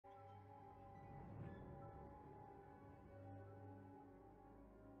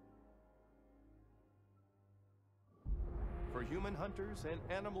human hunters and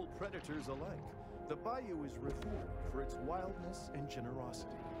animal predators alike, the bayou is revered for its wildness and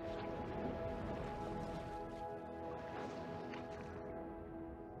generosity.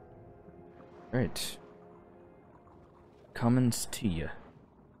 Right. Commons to you.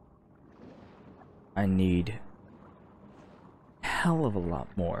 I need hell of a lot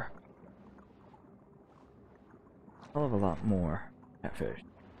more. Hell of a lot more catfish.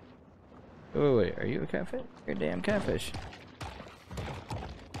 Wait, are you a catfish? You're a damn catfish.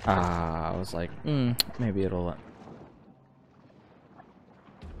 I was like, maybe it'll.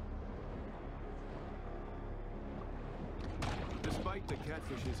 Despite the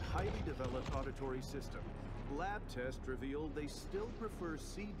catfish's highly developed auditory system, lab tests revealed they still prefer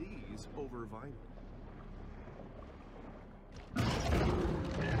CDs over vinyl.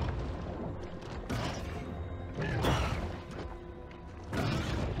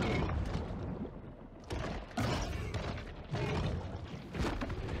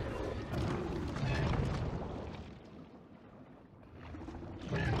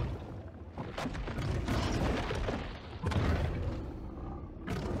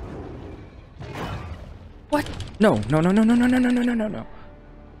 What? No, no, no, no, no, no, no, no, no, no, no.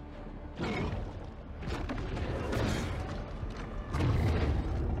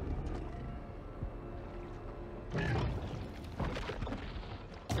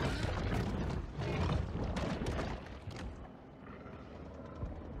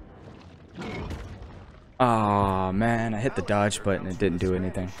 Oh man, I hit the dodge button, it didn't do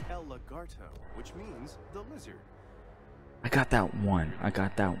anything. Which means the lizard. I got that one. I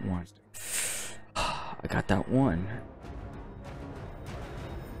got that one. I got that one.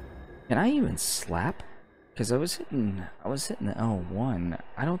 Can I even slap? Because I was hitting the L1.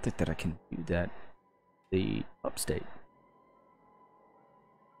 I don't think that I can do that. The upstate.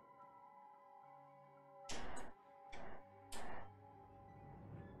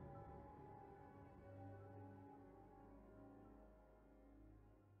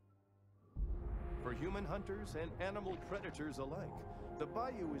 For human hunters and animal predators alike, the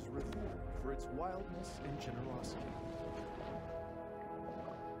bayou is revered for its wildness and generosity.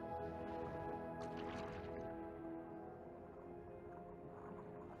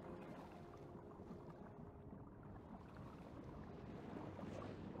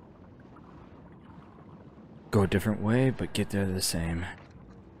 Go a different way, but get there the same.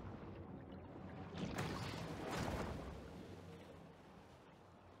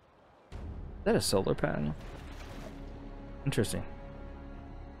 Is that a solar panel? Interesting.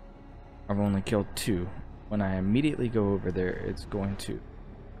 I've only killed 2. When I immediately go over there, it's going to...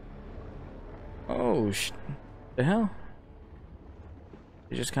 Oh, the hell?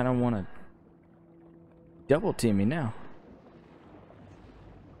 You just kind of want to double team me now.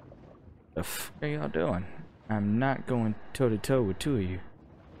 The f are y'all doing? I'm not going toe to toe with 2 of you.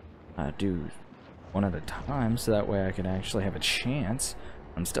 I do one at a time, so that way I can actually have a chance.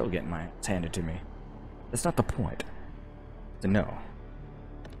 I'm still getting my ass handed to me. That's not the point. The no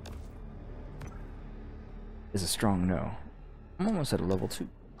is a strong no. I'm almost at a level 2.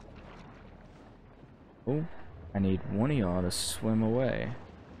 Oh, I need one of y'all to swim away.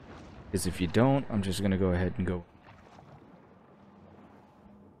 Because if you don't, I'm just gonna go ahead and go.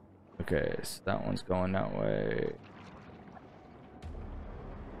 Okay, so that one's going that way.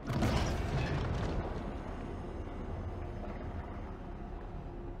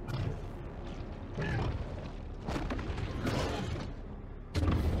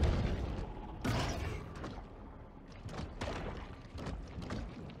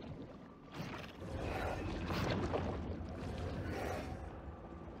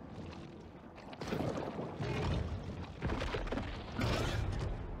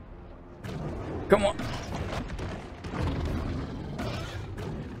 Come on.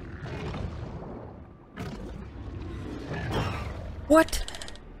 What?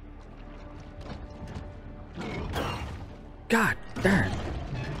 God darn.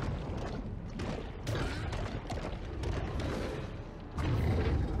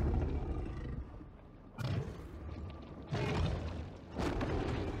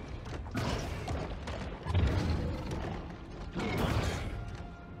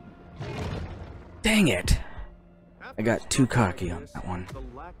 Dang it. I got too cocky on that one. The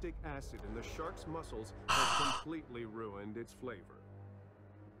lactic acid in the shark's muscles has completely ruined its flavor.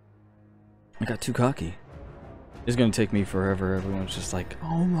 I got too cocky. It's gonna take me forever. Everyone's just like,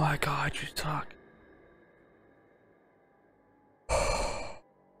 oh my god, you suck.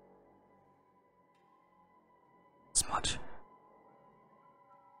 Smudge.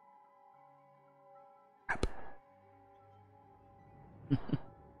 Crap.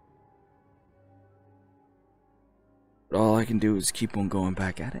 But all I can do is keep on going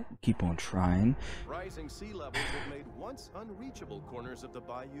back at it, keep on trying. Rising sea levels have made once unreachable corners of the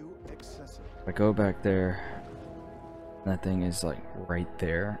bayou accessible. If I go back there, that thing is like right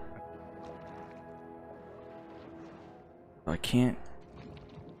there. I can't.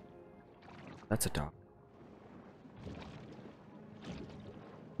 That's a dog.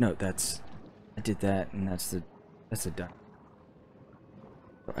 No, that's. I did that, and that's a duck.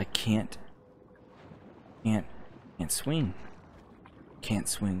 So I can't swing. Can't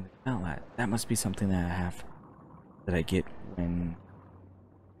swing without that. That must be something that I get when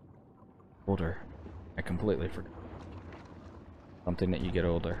older. I completely forgot. Something that you get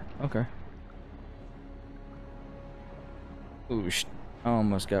older. Okay. Ooh, I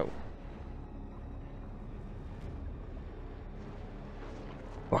almost got.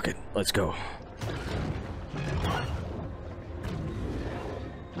 Fuck it, let's go.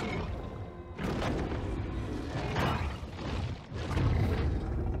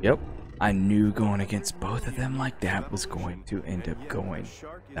 Yep, I knew going against both of them like that was going to end up going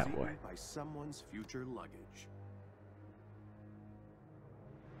that way. By someone's future luggage.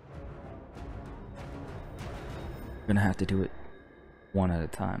 We're gonna have to do it one at a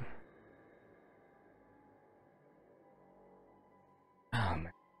time. Oh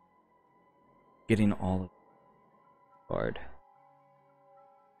man. Getting all of it hard.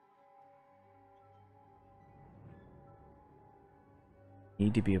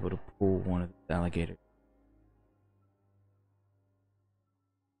 Need to be able to pull one of the alligators.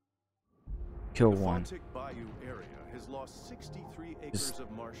 Kill one. Bayou area has lost 63 acres of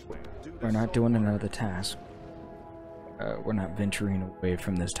marshland due to We're not doing saltwater another task. We're not venturing away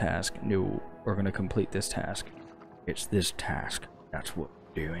from this task. No, we're gonna complete this task. It's this task. That's what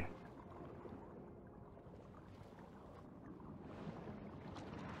we're doing.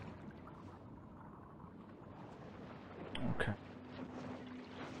 Okay.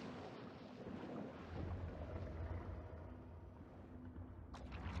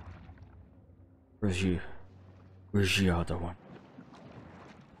 Where's you? Where's the other one?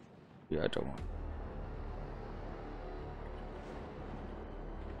 The other one.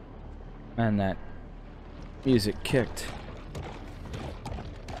 Man, that music kicked.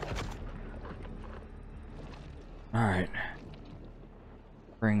 Alright.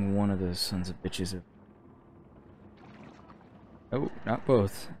 Bring one of those sons of bitches in. Oh, not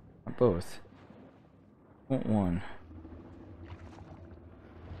both. Not both. Want one.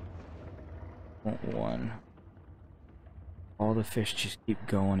 Want one. All the fish just keep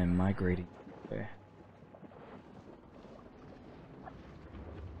going and migrating away.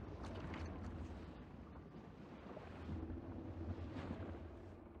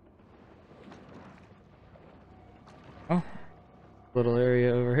 Oh, little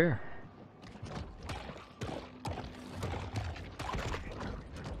area over here.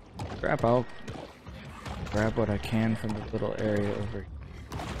 Crap, I'll grab what I can from the little area over here.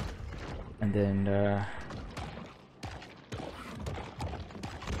 And then, there.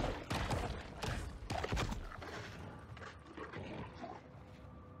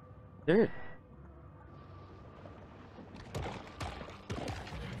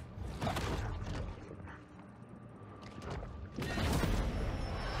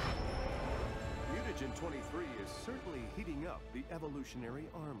 Mutagen 23 is certainly heating up the evolutionary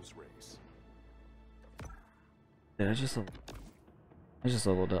arms race. Did I just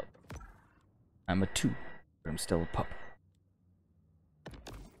leveled up. I'm a 2, but I'm still a pup.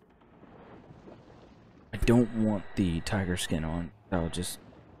 I don't want the tiger skin on. I'll just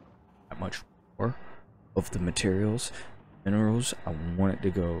that much more of the materials, minerals. I want it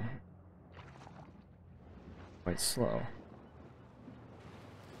to go quite slow.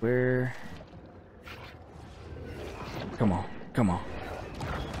 Where? Come on, come on.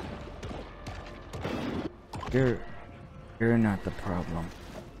 You're not the problem.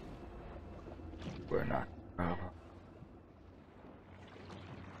 We're not the problem.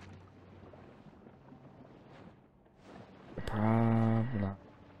 The problem.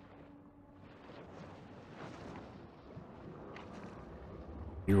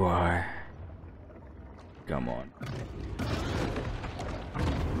 You are. Come on.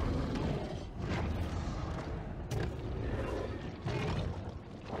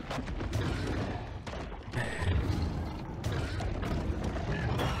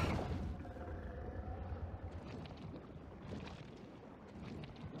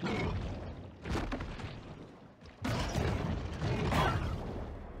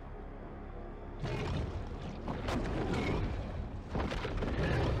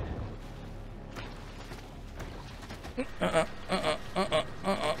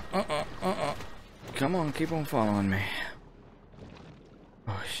 Come on, keep on following me.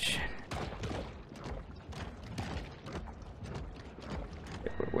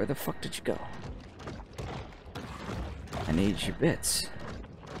 Where the fuck did you go? I need your bits.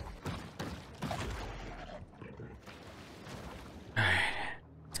 Alright,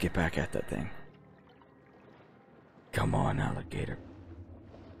 let's get back at that thing. Come on, alligator.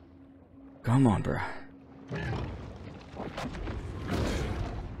 Come on, bro.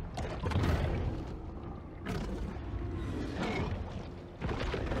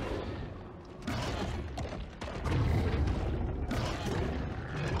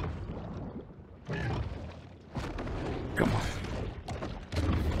 Come on.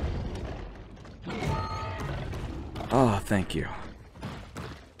 Oh, thank you.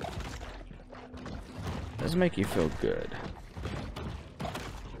 Does make you feel good.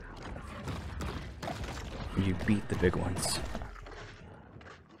 You beat the big ones.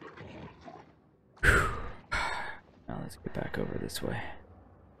 Whew. Now let's get back over this way.